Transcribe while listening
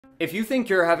If you think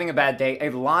you're having a bad day,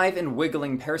 a live and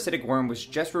wiggling parasitic worm was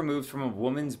just removed from a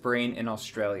woman's brain in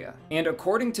Australia. And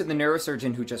according to the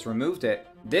neurosurgeon who just removed it,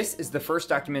 this is the first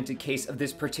documented case of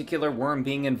this particular worm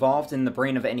being involved in the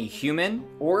brain of any human,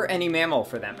 or any mammal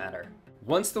for that matter.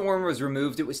 Once the worm was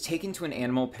removed, it was taken to an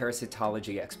animal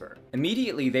parasitology expert.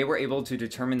 Immediately, they were able to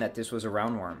determine that this was a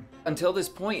roundworm. Until this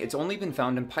point, it's only been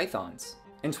found in pythons.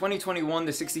 In 2021,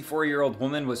 the 64-year-old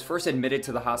woman was first admitted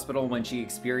to the hospital when she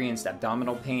experienced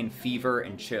abdominal pain, fever,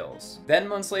 and chills. Then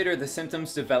months later, the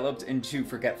symptoms developed into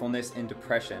forgetfulness and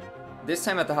depression. This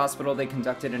time at the hospital, they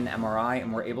conducted an MRI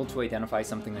and were able to identify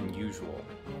something unusual.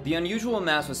 The unusual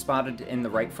mass was spotted in the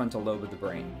right frontal lobe of the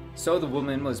brain. So the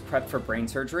woman was prepped for brain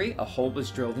surgery, a hole was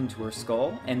drilled into her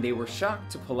skull, and they were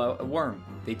shocked to pull out a worm.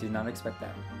 They did not expect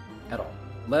that at all,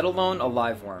 let alone a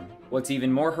live worm. What's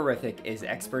even more horrific is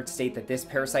experts state that this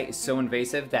parasite is so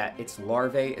invasive that its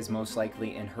larvae is most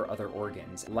likely in her other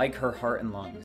organs, like her heart and lungs.